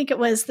 I think it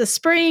was the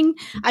spring.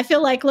 I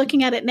feel like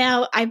looking at it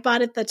now, I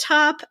bought at the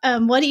top.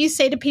 What do you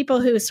say to people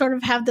who sort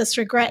of have this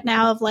regret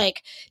now of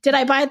like, did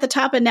I buy at the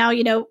top and now,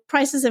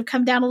 prices have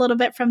come down a little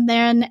bit from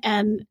then?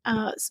 And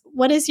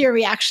what is your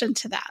reaction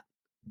to that?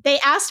 They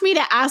asked me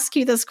to ask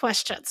you this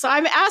question. So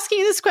I'm asking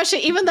you this question,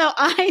 even though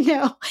I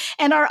know,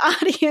 and our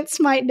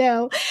audience might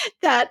know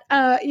that,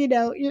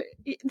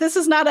 this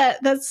is not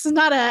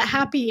a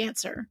happy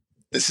answer.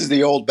 This is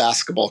the old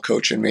basketball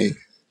coach in me,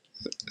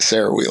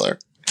 Sarah Wheeler.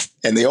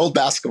 And the old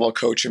basketball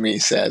coach in me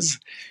says,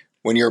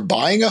 when you're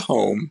buying a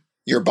home,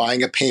 you're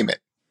buying a payment.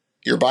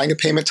 You're buying a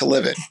payment to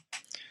live in.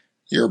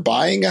 You're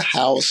buying a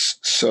house,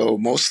 so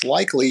most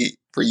likely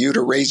for you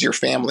to raise your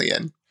family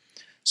in.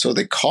 So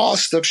the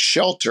cost of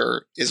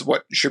shelter is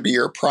what should be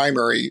your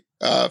primary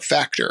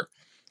factor.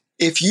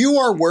 If you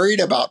are worried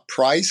about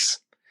price,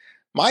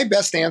 my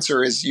best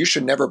answer is you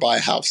should never buy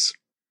a house.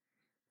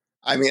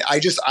 I mean, I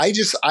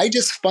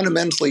just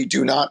fundamentally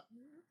do not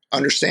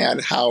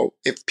understand how,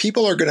 if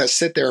people are going to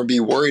sit there and be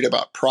worried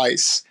about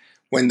price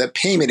when the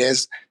payment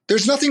is,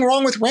 there's nothing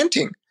wrong with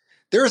renting.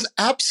 There's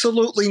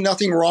absolutely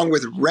nothing wrong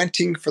with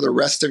renting for the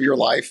rest of your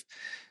life.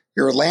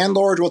 Your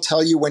landlord will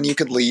tell you when you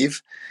could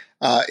leave.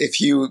 If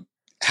you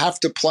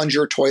have to plunge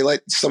your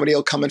toilet, somebody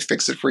will come and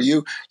fix it for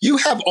you. You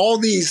have all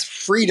these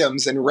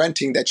freedoms in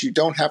renting that you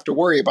don't have to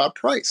worry about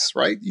price,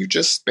 right? You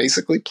just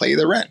basically pay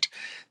the rent.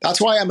 That's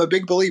why I'm a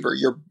big believer.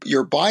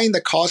 You're buying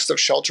the cost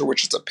of shelter,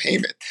 which is a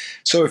payment.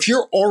 So if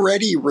you're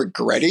already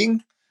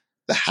regretting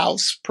the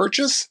house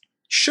purchase,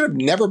 you should have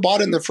never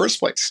bought it in the first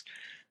place.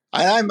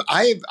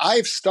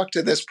 I've stuck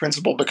to this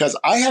principle because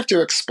I have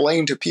to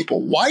explain to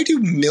people, why do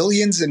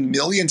millions and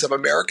millions of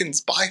Americans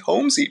buy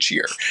homes each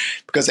year?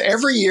 Because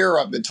every year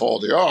I've been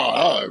told,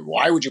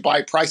 why would you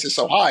buy prices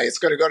so high? It's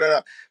going to go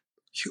to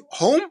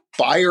home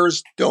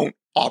buyers don't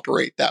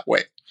operate that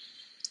way.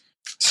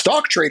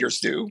 Stock traders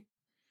do.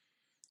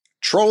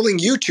 Trolling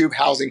YouTube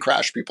housing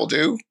crash people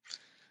do.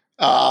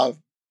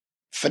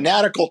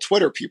 Fanatical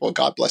Twitter people,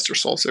 God bless their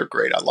souls, they're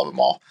great. I love them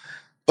all.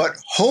 But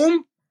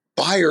home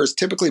buyers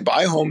typically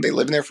buy a home, they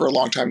live in there for a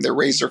long time, they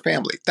raise their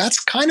family. That's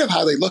kind of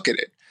how they look at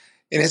it.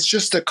 And it's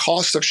just a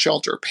cost of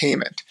shelter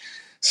payment.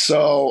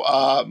 So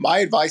my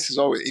advice is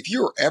always, if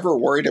you're ever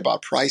worried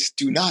about price,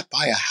 do not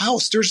buy a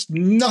house. There's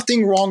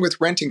nothing wrong with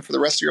renting for the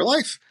rest of your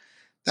life.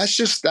 That's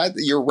just that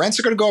your rents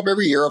are going to go up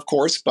every year, of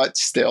course, but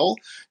still,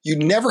 you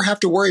never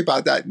have to worry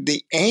about that.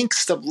 The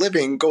angst of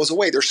living goes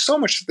away. There's so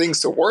much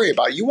things to worry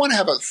about. You want to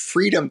have a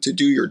freedom to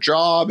do your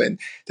job and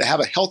to have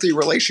a healthy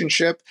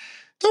relationship.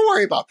 Don't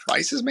worry about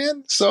prices,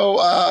 man. So,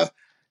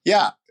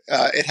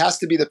 it has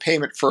to be the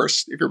payment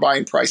first. If you're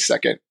buying price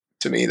second,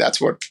 to me, that's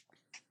what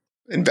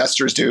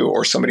investors do,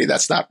 or somebody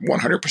that's not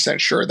 100%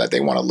 sure that they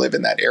want to live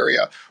in that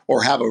area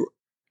or have a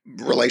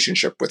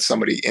relationship with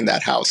somebody in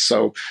that house.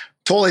 So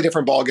totally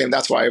different ballgame.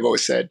 That's why I've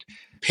always said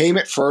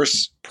payment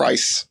first,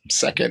 price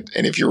second.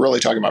 And if you're really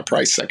talking about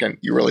price second,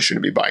 you really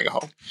shouldn't be buying a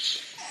home.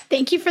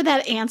 Thank you for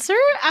that answer.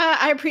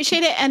 I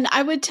appreciate it. And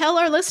I would tell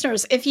our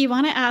listeners, if you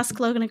want to ask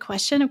Logan a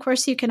question, of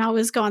course, you can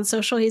always go on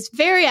social. He's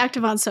very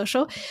active on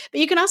social.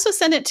 But you can also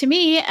send it to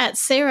me at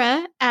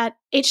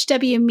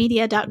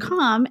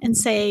sarah@hwmedia.com and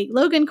say,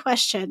 Logan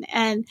question.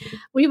 And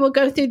we will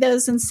go through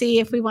those and see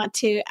if we want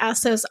to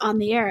ask those on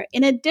the air.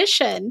 In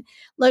addition,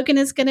 Logan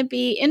is going to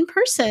be in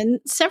person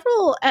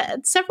several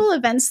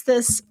events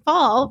this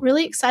fall.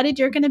 Really excited.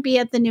 You're going to be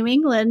at the New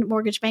England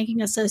Mortgage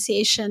Banking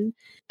Association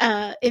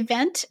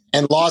event.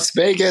 And Las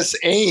Vegas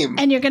AIM.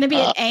 And you're going to be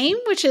at AIM,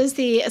 which is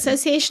the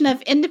Association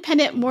of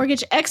Independent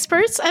Mortgage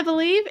Experts, I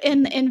believe,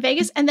 in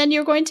Vegas. And then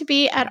you're going to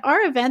be at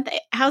our event, the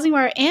Housing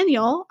Wire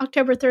Annual,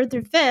 October 3rd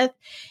through 5th.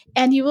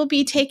 And you will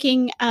be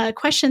taking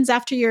questions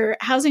after your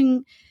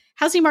housing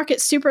housing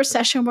market super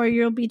session where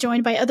you'll be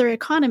joined by other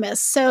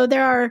economists. So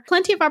there are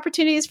plenty of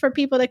opportunities for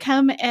people to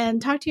come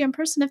and talk to you in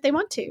person if they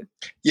want to.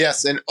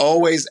 Yes, and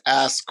always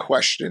ask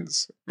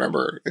questions.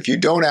 Remember, if you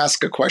don't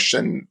ask a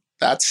question,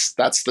 that's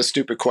the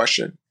stupid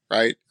question,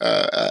 right?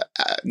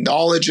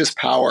 Knowledge is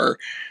power.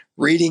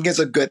 Reading is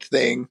a good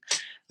thing.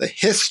 The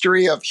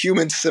history of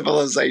human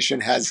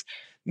civilization has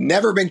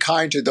never been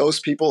kind to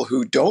those people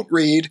who don't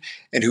read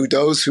and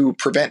those who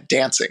prevent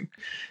dancing.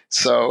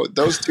 So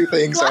those two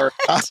things are.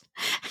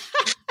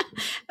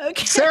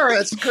 Okay. Sarah,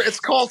 it's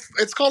called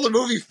the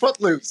movie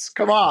Footloose.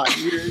 Come on,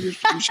 you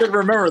should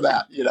remember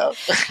that.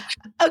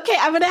 Okay,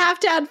 I'm going to have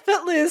to add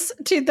Footloose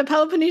to the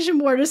Peloponnesian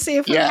War to see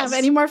if we have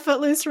any more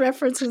Footloose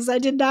references. I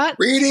did not.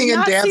 Reading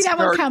and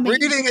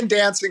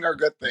dancing are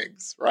good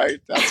things, right?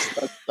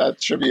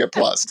 That should be a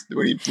plus.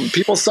 When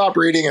people stop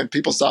reading and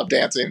people stop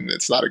dancing,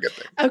 it's not a good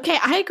thing. Okay,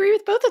 I agree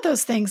with both of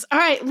those things. All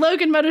right,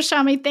 Logan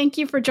Mohtashami, thank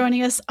you for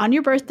joining us on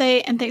your birthday,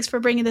 and thanks for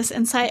bringing this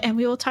insight. And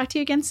we will talk to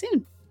you again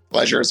soon.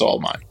 Pleasure is all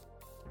mine.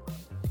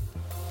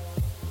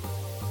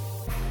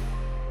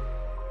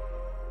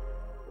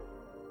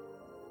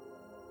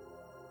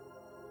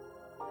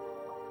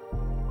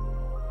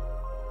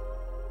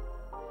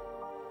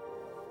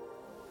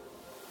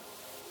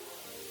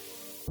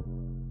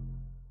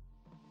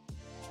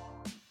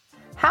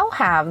 How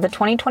have the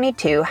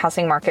 2022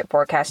 housing market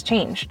forecasts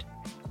changed?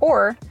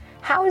 Or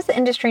how is the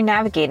industry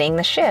navigating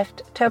the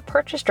shift to a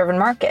purchase-driven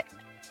market?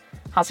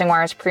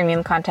 HousingWire's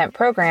premium content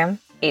program,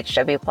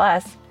 HW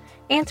Plus,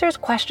 answers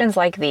questions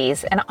like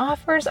these and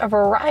offers a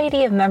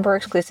variety of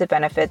member-exclusive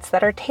benefits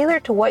that are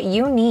tailored to what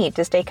you need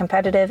to stay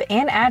competitive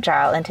and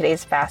agile in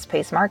today's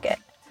fast-paced market.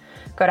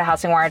 Go to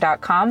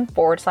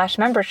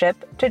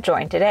housingwire.com/membership to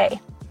join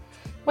today.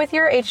 With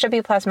your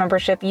HW Plus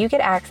membership, you get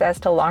access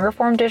to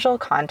longer-form digital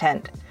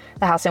content,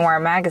 the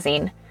HousingWire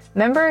magazine,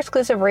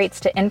 member-exclusive rates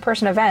to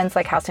in-person events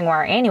like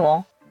HousingWire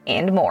Annual,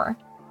 and more.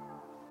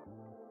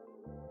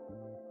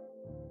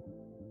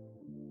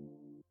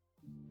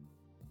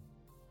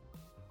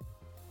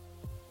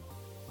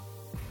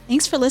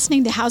 Thanks for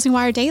listening to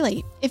HousingWire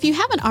Daily. If you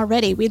haven't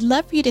already, we'd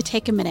love for you to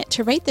take a minute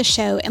to rate the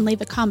show and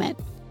leave a comment.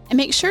 And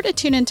make sure to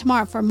tune in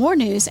tomorrow for more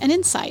news and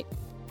insight.